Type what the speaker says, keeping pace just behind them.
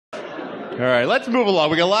All right, let's move along.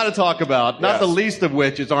 We got a lot to talk about, not the least of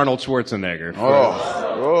which is Arnold Schwarzenegger.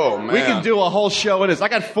 Oh, man. We can do a whole show on this. I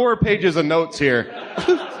got 4 pages of notes here.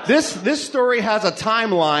 This story has a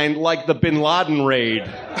timeline like the Bin Laden raid.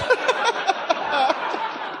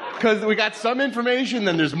 Because we got some information,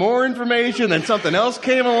 then there's more information, then something else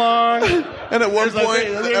came along. And at one point...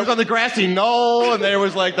 it was on the grassy knoll, and there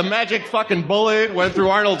was like the magic fucking bullet went through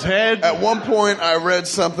Arnold's head. At one point, I read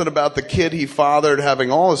something about the kid he fathered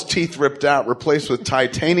having all his teeth ripped out, replaced with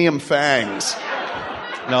titanium fangs.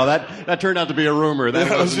 No, that turned out to be a rumor.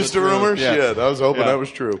 That was just a rumor? Yeah. Shit, I was hoping that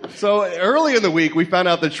was true. So early in the week, we found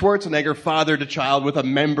out that Schwarzenegger fathered a child with a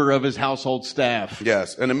member of his household staff.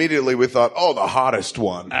 Yes, and immediately we thought, the hottest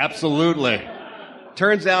one. Absolutely.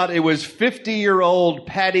 Turns out it was 50-year-old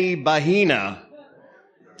Patty Bahina.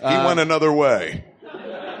 He went another way.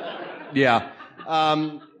 Yeah.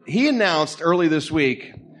 He announced early this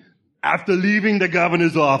week, after leaving the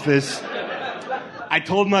governor's office, I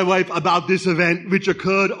told my wife about this event, which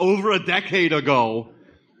occurred over a decade ago.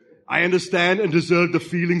 I understand and deserve the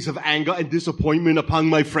feelings of anger and disappointment upon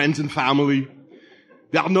my friends and family.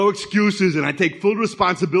 There are no excuses, and I take full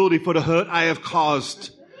responsibility for the hurt I have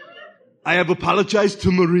caused. I have apologized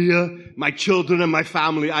to Maria, my children, and my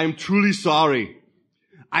family. I am truly sorry.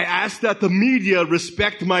 I ask that the media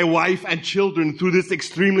respect my wife and children through this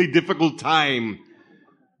extremely difficult time.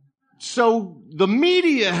 So the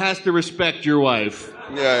media has to respect your wife.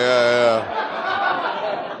 Yeah.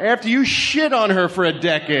 After you shit on her for a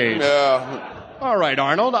decade. Yeah. All right,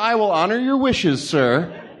 Arnold, I will honor your wishes,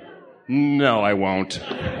 sir. No, I won't.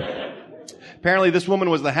 Apparently, this woman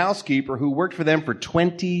was the housekeeper who worked for them for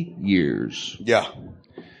 20 years. Yeah.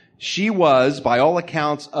 She was, by all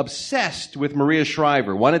accounts, obsessed with Maria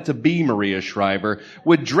Shriver, wanted to be Maria Shriver,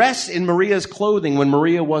 would dress in Maria's clothing when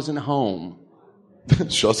Maria wasn't home.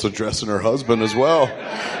 She also dressed in her husband as well.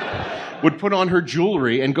 Would put on her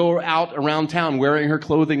jewelry and go out around town wearing her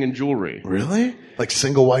clothing and jewelry. Really? Like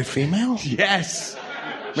single white female? Yes.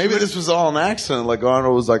 Maybe this was all an accident. Like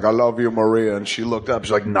Arnold was like, I love you, Maria. And she looked up.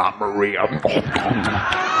 She's like, not Maria.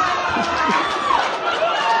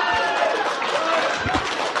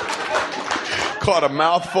 Caught a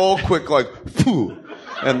mouthful, quick like, phew.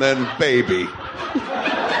 And then baby.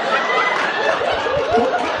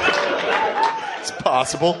 It's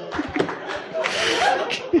possible.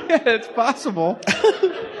 Yeah, it's possible.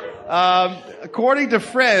 According to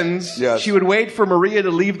friends, she would wait for Maria to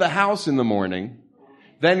leave the house in the morning,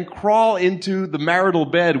 then crawl into the marital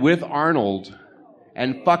bed with Arnold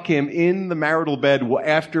and fuck him in the marital bed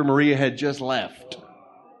after Maria had just left.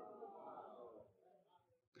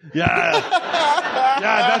 Yeah.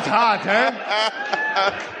 Yeah, that's hot, huh?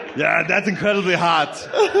 Yeah, that's incredibly hot.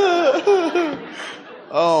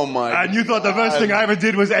 Oh, my God. And you thought the first thing I ever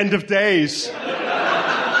did was End of Days.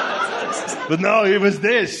 But no, it was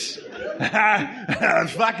this.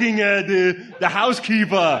 Fucking the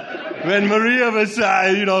housekeeper. When Maria was,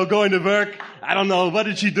 going to work, I don't know, what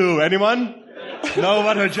did she do? Anyone know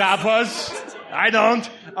what her job was? I don't.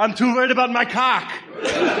 I'm too worried about my cock.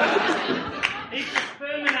 He's the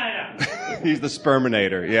sperminator. He's the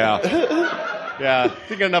sperminator, yeah. Yeah,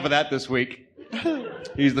 didn't get enough of that this week.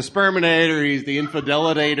 He's the sperminator, he's the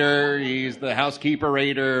infidelidator, he's the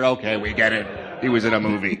housekeeper-rater. Okay, we get it. He was in a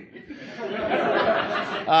movie.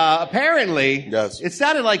 Apparently, it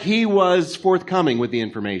sounded like he was forthcoming with the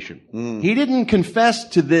information. He didn't confess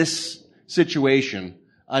to this situation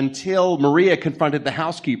until Maria confronted the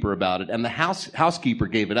housekeeper about it, and the housekeeper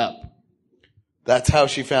gave it up. That's how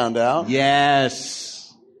she found out?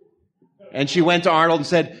 Yes. And she went to Arnold and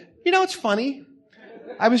said, it's funny.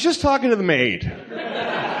 I was just talking to the maid.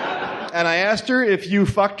 And I asked her if you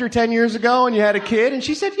fucked her 10 years ago and you had a kid, and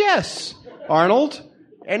she said yes. Arnold,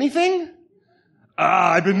 anything?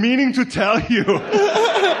 I've been meaning to tell you.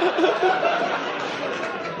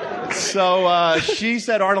 So she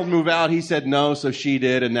said Arnold move out. He said no, so she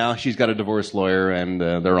did, and now she's got a divorce lawyer, and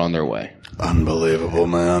they're on their way. Unbelievable,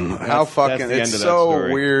 man. How fucking, it's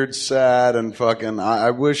so weird, sad, and fucking, I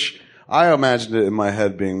imagined it in my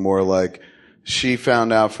head being more like, she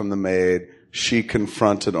found out from the maid, she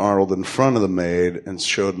confronted Arnold in front of the maid and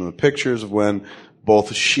showed him the pictures of when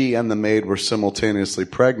both she and the maid were simultaneously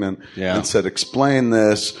pregnant and said, explain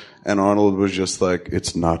this. And Arnold was just like,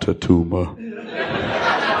 it's not a tumor.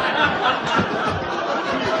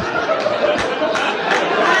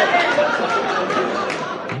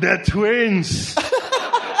 They're twins.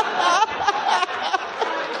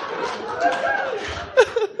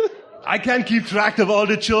 I can't keep track of all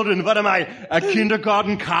the children. What am I, a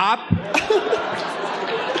kindergarten cop?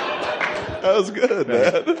 That was good,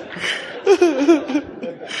 man.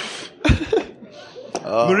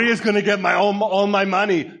 Maria's gonna get all my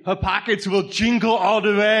money. Her pockets will jingle all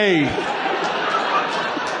the way.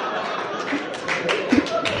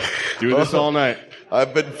 Do this all night.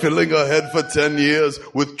 I've been filling her head for 10 years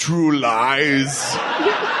with true lies.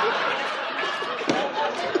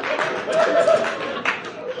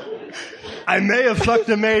 I may have fucked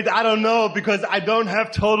a maid, I don't know, because I don't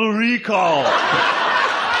have total recall.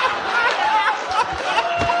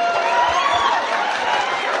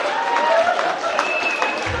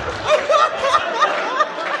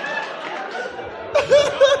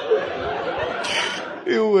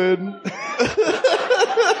 You win.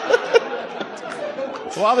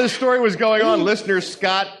 While this story was going on, listener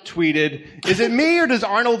Scott tweeted, "Is it me or does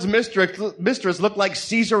Arnold's mistress look like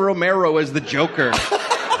Cesar Romero as the Joker?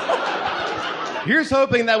 Here's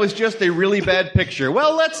hoping that was just a really bad picture."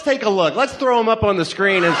 Well, let's take a look. Let's throw him up on the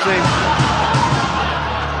screen and see.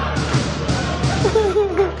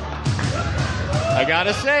 I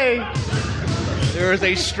gotta say, there is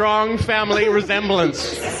a strong family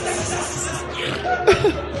resemblance.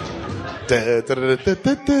 I'll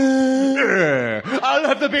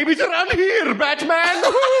have the babies around here, Batman.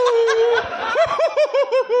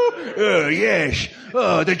 Yes.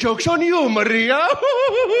 The joke's on you, Maria.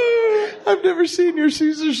 I've never seen your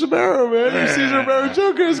Cesar Romero, man. Your Cesar Romero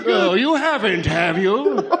Joker is good. Oh, you haven't, have you?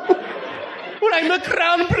 Well, I'm the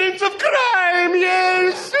crown prince of crime,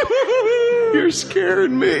 yes. You're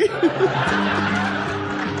scaring me.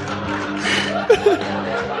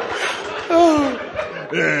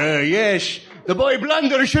 Yes. The boy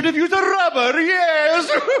Blunder should have used a rubber, yes.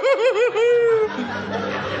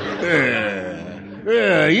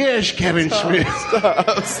 Yes, Kevin Smith.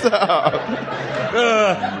 Stop.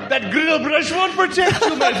 That grill brush won't protect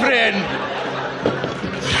you, my friend.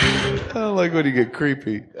 I don't like when you get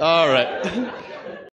creepy. All right.